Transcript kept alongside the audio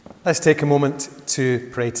Let's take a moment to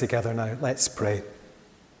pray together now. Let's pray.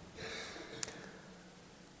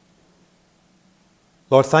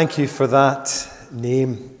 Lord, thank you for that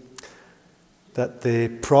name that the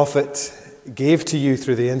prophet gave to you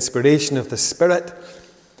through the inspiration of the Spirit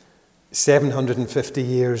 750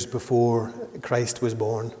 years before Christ was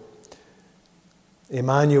born.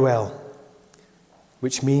 Emmanuel,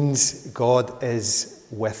 which means God is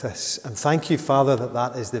with us. And thank you, Father, that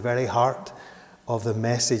that is the very heart of the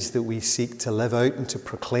message that we seek to live out and to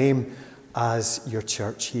proclaim as your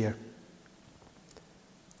church here.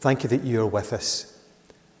 Thank you that you are with us,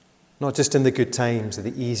 not just in the good times,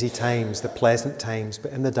 the easy times, the pleasant times,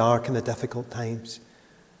 but in the dark and the difficult times.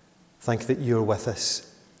 Thank you that you are with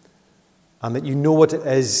us and that you know what it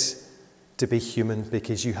is to be human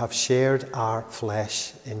because you have shared our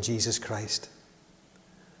flesh in Jesus Christ.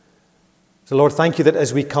 So, Lord, thank you that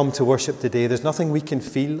as we come to worship today, there's nothing we can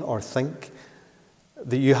feel or think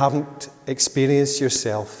that you haven't experienced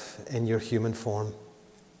yourself in your human form.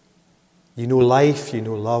 You know life, you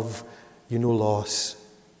know love, you know loss,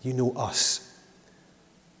 you know us.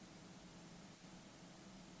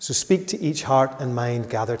 So speak to each heart and mind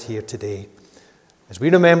gathered here today as we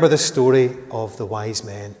remember the story of the wise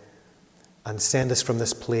men and send us from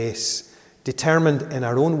this place determined in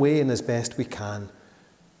our own way and as best we can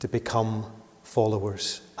to become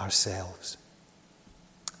followers ourselves.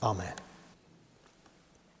 Amen.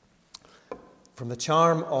 From the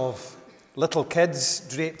charm of little kids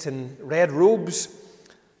draped in red robes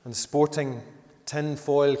and sporting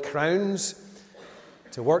tin-foil crowns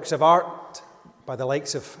to works of art by the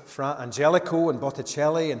likes of Fra Angelico and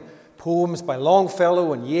Botticelli and poems by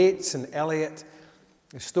Longfellow and Yeats and Eliot,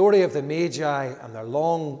 the story of the Magi and their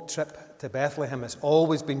long trip to Bethlehem has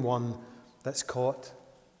always been one that's caught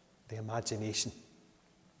the imagination.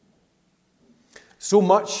 So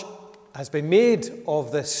much has been made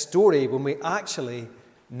of this story when we actually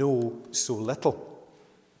know so little.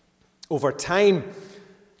 Over time,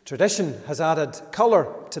 tradition has added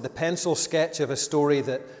colour to the pencil sketch of a story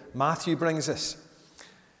that Matthew brings us.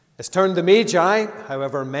 It's turned the Magi,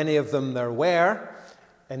 however many of them there were,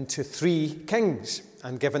 into three kings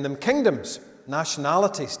and given them kingdoms,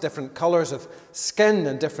 nationalities, different colours of skin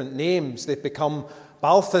and different names. They've become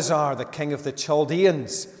Balthazar, the king of the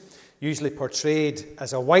Chaldeans, usually portrayed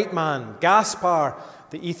as a white man, Gaspar,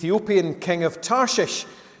 the Ethiopian king of Tarshish,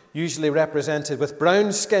 usually represented with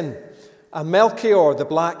brown skin, and Melchior, the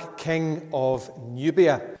black king of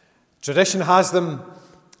Nubia. Tradition has them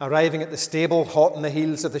arriving at the stable hot on the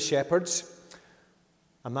heels of the shepherds,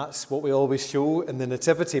 and that's what we always show in the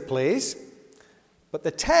nativity plays. But the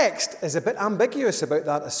text is a bit ambiguous about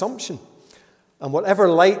that assumption, and whatever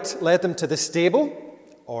light led them to the stable,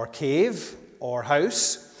 or cave, or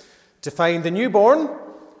house, to find the newborn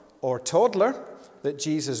or toddler that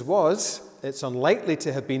Jesus was, it's unlikely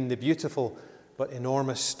to have been the beautiful but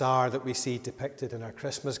enormous star that we see depicted in our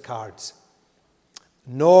Christmas cards.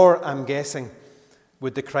 Nor, I'm guessing,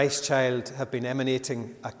 would the Christ child have been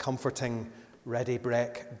emanating a comforting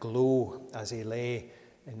ready-brek glow as he lay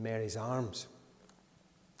in Mary's arms.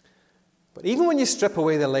 But even when you strip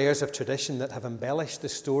away the layers of tradition that have embellished the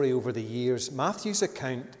story over the years, Matthew's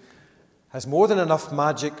account has more than enough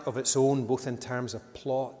magic of its own, both in terms of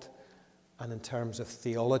plot and in terms of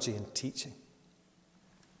theology and teaching.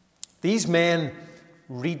 These men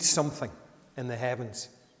read something in the heavens,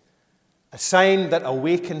 a sign that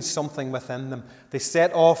awakens something within them. They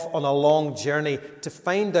set off on a long journey to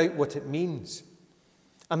find out what it means.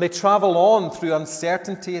 And they travel on through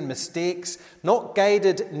uncertainty and mistakes, not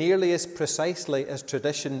guided nearly as precisely as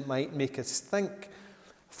tradition might make us think,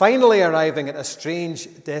 finally arriving at a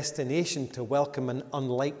strange destination to welcome an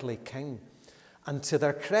unlikely king. And to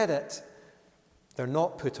their credit, they're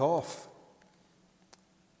not put off.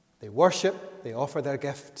 They worship, they offer their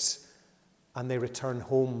gifts, and they return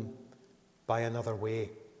home by another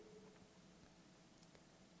way.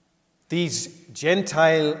 These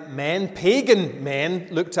Gentile men, pagan men,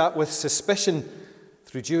 looked at with suspicion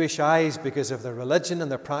through Jewish eyes because of their religion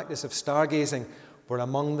and their practice of stargazing, were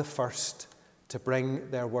among the first to bring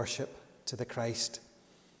their worship to the Christ.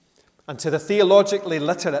 And to the theologically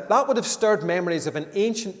literate, that would have stirred memories of an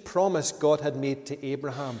ancient promise God had made to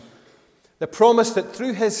Abraham. The promise that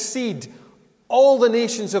through his seed, all the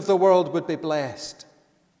nations of the world would be blessed.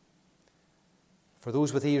 For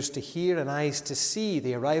those with ears to hear and eyes to see,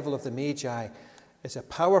 the arrival of the Magi is a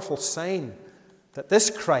powerful sign that this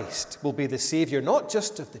Christ will be the Saviour, not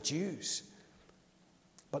just of the Jews,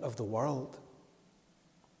 but of the world.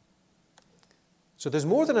 So there's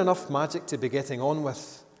more than enough magic to be getting on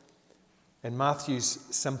with in Matthew's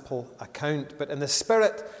simple account. But in the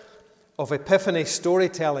spirit of Epiphany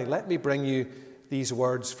storytelling, let me bring you these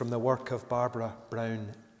words from the work of Barbara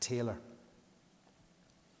Brown Taylor.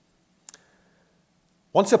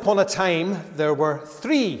 Once upon a time, there were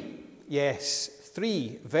three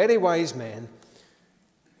very wise men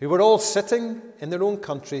who were all sitting in their own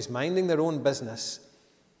countries, minding their own business,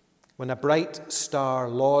 when a bright star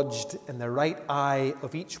lodged in the right eye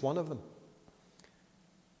of each one of them.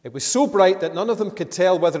 It was so bright that none of them could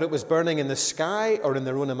tell whether it was burning in the sky or in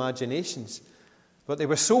their own imaginations. But they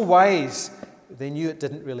were so wise, they knew it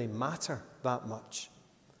didn't really matter that much.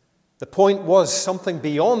 The point was, something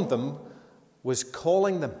beyond them was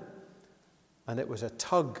calling them, and it was a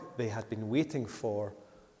tug they had been waiting for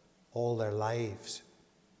all their lives.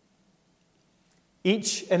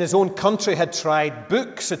 Each in his own country had tried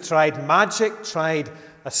books, had tried magic, tried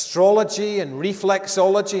astrology and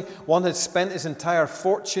reflexology. One had spent his entire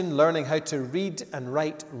fortune learning how to read and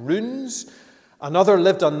write runes. Another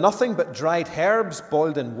lived on nothing but dried herbs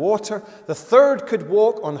boiled in water. The third could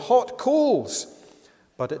walk on hot coals.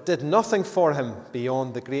 But it did nothing for him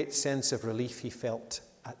beyond the great sense of relief he felt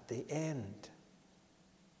at the end.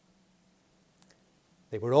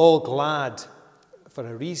 They were all glad for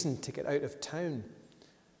a reason to get out of town,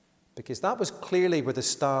 because that was clearly where the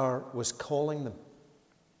star was calling them.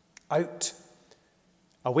 Out.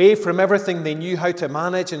 Away from everything they knew how to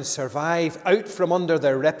manage and survive, out from under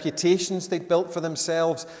their reputations they'd built for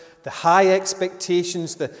themselves, the high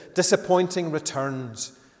expectations, the disappointing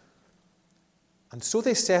returns. And so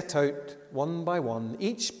they set out one by one,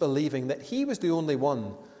 each believing that he was the only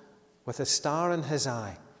one with a star in his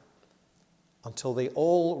eye, until they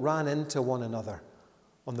all ran into one another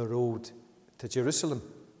on the road to Jerusalem.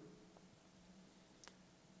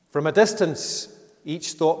 From a distance,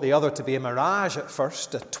 each thought the other to be a mirage at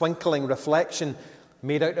first, a twinkling reflection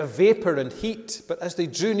made out of vapor and heat. But as they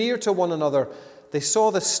drew near to one another, they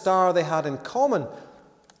saw the star they had in common,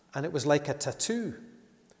 and it was like a tattoo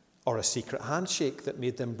or a secret handshake that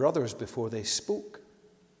made them brothers before they spoke.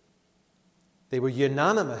 They were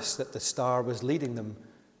unanimous that the star was leading them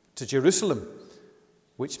to Jerusalem,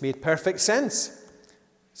 which made perfect sense,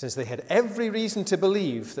 since they had every reason to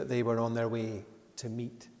believe that they were on their way to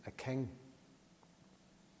meet a king.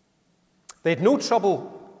 They had no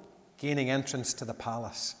trouble gaining entrance to the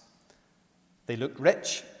palace. They looked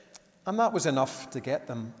rich, and that was enough to get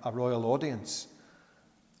them a royal audience.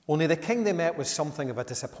 Only the king they met was something of a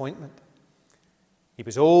disappointment. He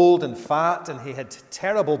was old and fat, and he had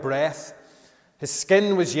terrible breath. His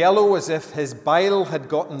skin was yellow as if his bile had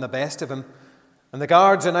gotten the best of him, and the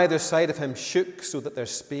guards on either side of him shook so that their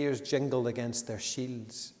spears jingled against their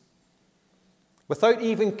shields. Without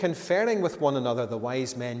even conferring with one another, the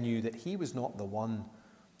wise men knew that he was not the one.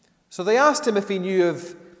 So they asked him if he knew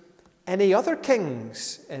of any other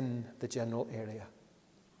kings in the general area.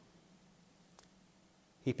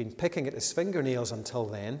 He'd been picking at his fingernails until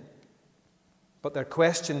then, but their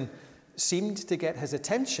question seemed to get his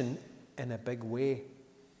attention in a big way.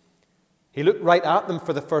 He looked right at them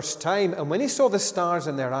for the first time, and when he saw the stars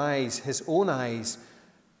in their eyes, his own eyes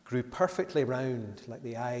grew perfectly round like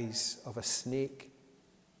the eyes of a snake.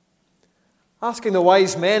 Asking the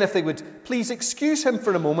wise men if they would please excuse him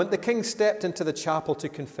for a moment, the king stepped into the chapel to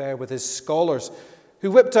confer with his scholars,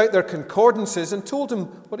 who whipped out their concordances and told him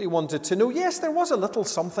what he wanted to know. Yes, there was a little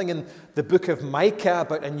something in the book of Micah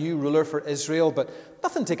about a new ruler for Israel, but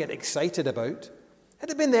nothing to get excited about. It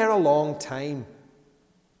had been there a long time.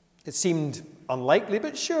 It seemed unlikely,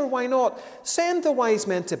 but sure, why not? Send the wise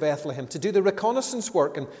men to Bethlehem to do the reconnaissance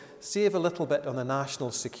work and save a little bit on the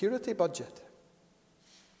national security budget.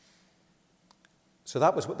 So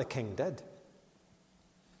that was what the king did.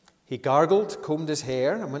 He gargled, combed his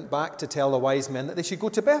hair, and went back to tell the wise men that they should go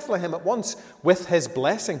to Bethlehem at once with his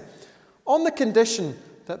blessing, on the condition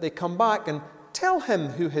that they come back and tell him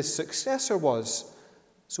who his successor was,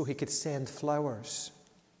 so he could send flowers.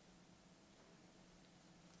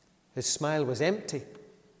 His smile was empty,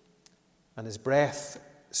 and his breath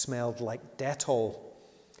smelled like Dettol,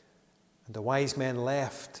 and the wise men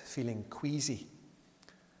left feeling queasy.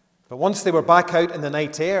 But once they were back out in the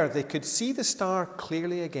night air, they could see the star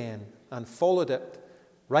clearly again and followed it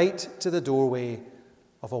right to the doorway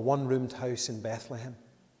of a one-roomed house in Bethlehem.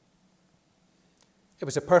 It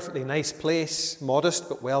was a perfectly nice place, modest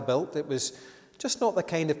but well built. It was just not the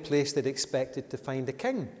kind of place they'd expected to find a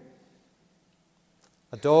king.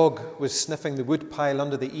 A dog was sniffing the woodpile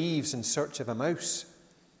under the eaves in search of a mouse.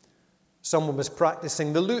 Someone was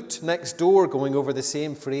practicing the lute next door, going over the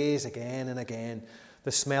same phrase again and again.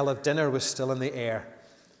 The smell of dinner was still in the air.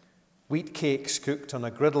 Wheat cakes cooked on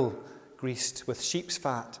a griddle greased with sheep's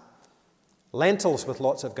fat. Lentils with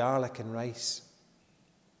lots of garlic and rice.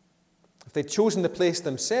 If they'd chosen the place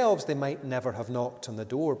themselves, they might never have knocked on the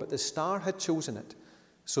door, but the star had chosen it,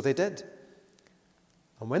 so they did.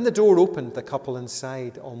 And when the door opened, the couple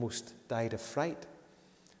inside almost died of fright.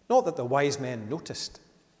 Not that the wise men noticed.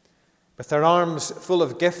 With their arms full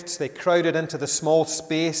of gifts, they crowded into the small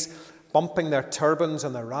space, bumping their turbans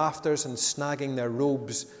on the rafters and snagging their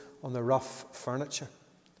robes on the rough furniture.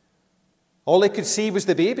 All they could see was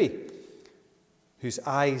the baby, whose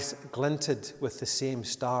eyes glinted with the same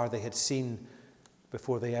star they had seen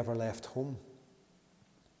before they ever left home.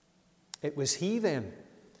 It was he then,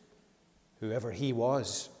 whoever he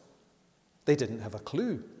was. They didn't have a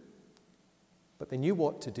clue, but they knew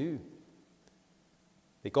what to do.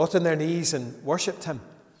 They got on their knees and worshipped him.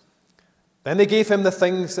 Then they gave him the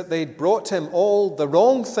things that they'd brought him, all the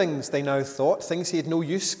wrong things, they now thought, things he had no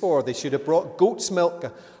use for. They should have brought goat's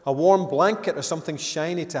milk, a warm blanket, or something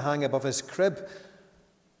shiny to hang above his crib.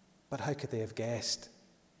 But how could they have guessed?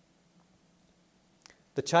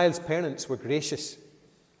 The child's parents were gracious.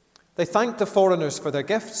 They thanked the foreigners for their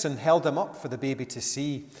gifts and held them up for the baby to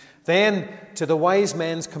see. Then, to the wise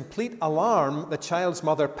men's complete alarm, the child's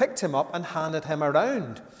mother picked him up and handed him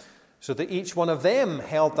around, so that each one of them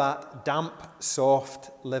held that damp, soft,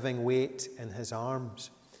 living weight in his arms.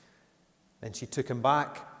 Then she took him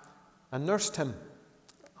back and nursed him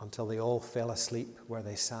until they all fell asleep where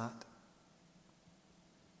they sat.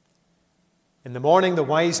 In the morning, the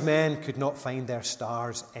wise men could not find their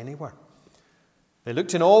stars anywhere. They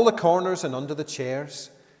looked in all the corners and under the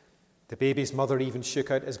chairs. The baby's mother even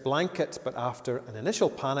shook out his blanket, but after an initial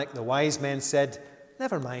panic, the wise men said,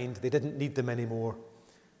 never mind, they didn't need them anymore.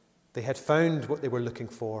 They had found what they were looking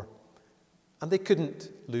for, and they couldn't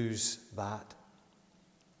lose that.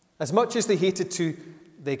 As much as they hated to,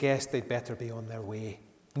 they guessed they'd better be on their way.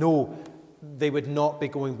 No, they would not be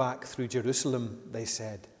going back through Jerusalem, they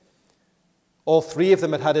said. All three of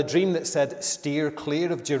them had had a dream that said, steer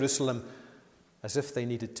clear of Jerusalem, as if they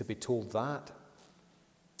needed to be told that.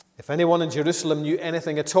 If anyone in Jerusalem knew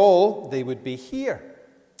anything at all, they would be here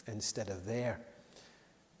instead of there.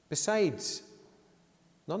 Besides,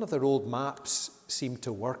 none of their old maps seemed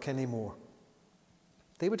to work anymore.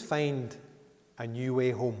 They would find a new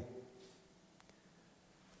way home.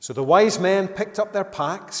 So the wise men picked up their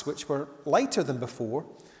packs, which were lighter than before,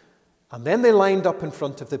 and then they lined up in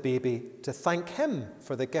front of the baby to thank him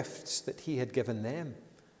for the gifts that he had given them.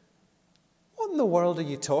 What in the world are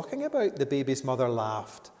you talking about? The baby's mother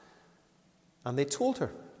laughed. And they told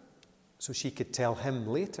her, so she could tell him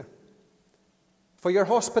later. For your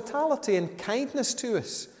hospitality and kindness to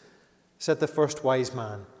us, said the first wise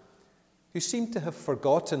man, who seemed to have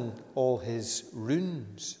forgotten all his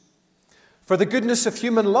runes. For the goodness of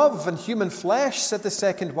human love and human flesh, said the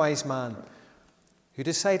second wise man, who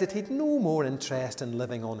decided he'd no more interest in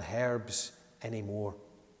living on herbs anymore.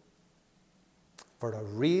 For a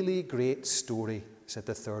really great story, said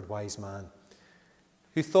the third wise man,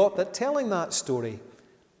 who thought that telling that story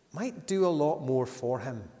might do a lot more for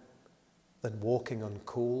him than walking on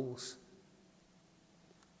coals.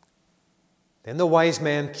 Then the wise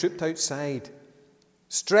men trooped outside,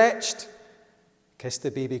 stretched, kissed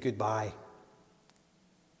the baby goodbye,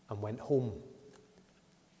 and went home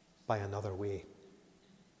by another way.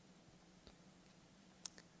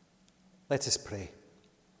 Let us pray.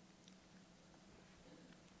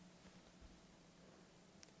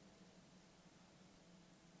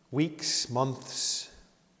 Weeks, months,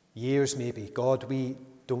 years maybe, God, we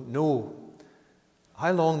don't know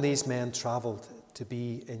how long these men travelled to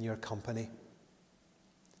be in your company.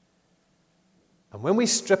 And when we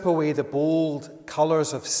strip away the bold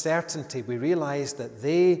colours of certainty, we realise that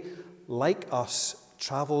they, like us,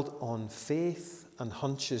 travelled on faith and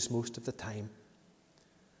hunches most of the time.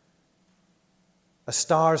 A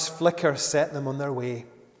star's flicker set them on their way,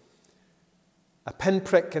 a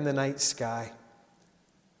pinprick in the night sky,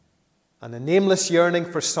 and a nameless yearning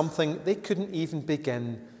for something they couldn't even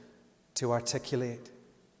begin to articulate.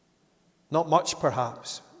 Not much,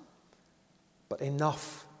 perhaps, but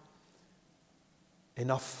enough.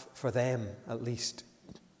 Enough for them, at least.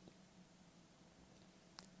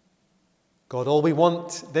 God, all we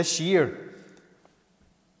want this year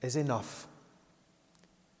is enough.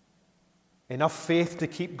 Enough faith to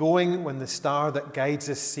keep going when the star that guides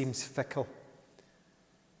us seems fickle.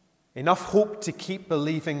 Enough hope to keep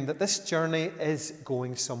believing that this journey is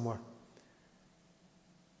going somewhere.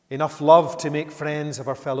 Enough love to make friends of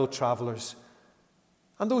our fellow travellers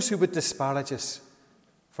and those who would disparage us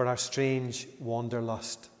for our strange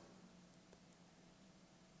wanderlust.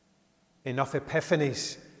 Enough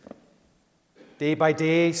epiphanies, day by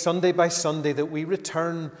day, Sunday by Sunday, that we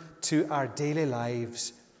return to our daily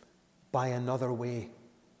lives by another way.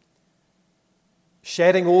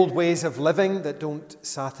 shedding old ways of living that don't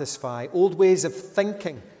satisfy, old ways of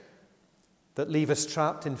thinking that leave us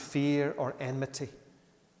trapped in fear or enmity,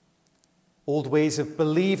 old ways of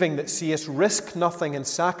believing that see us risk nothing and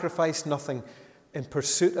sacrifice nothing in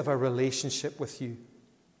pursuit of a relationship with you.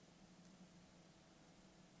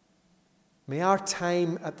 May our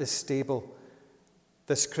time at the stable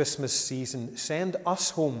this Christmas season send us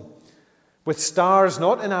home with stars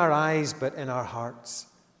not in our eyes but in our hearts,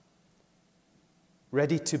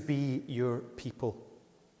 ready to be your people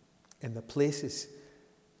in the places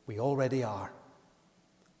we already are.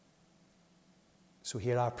 So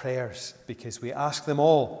hear our prayers, because we ask them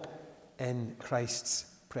all in Christ's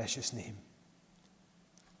precious name.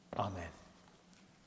 Amen.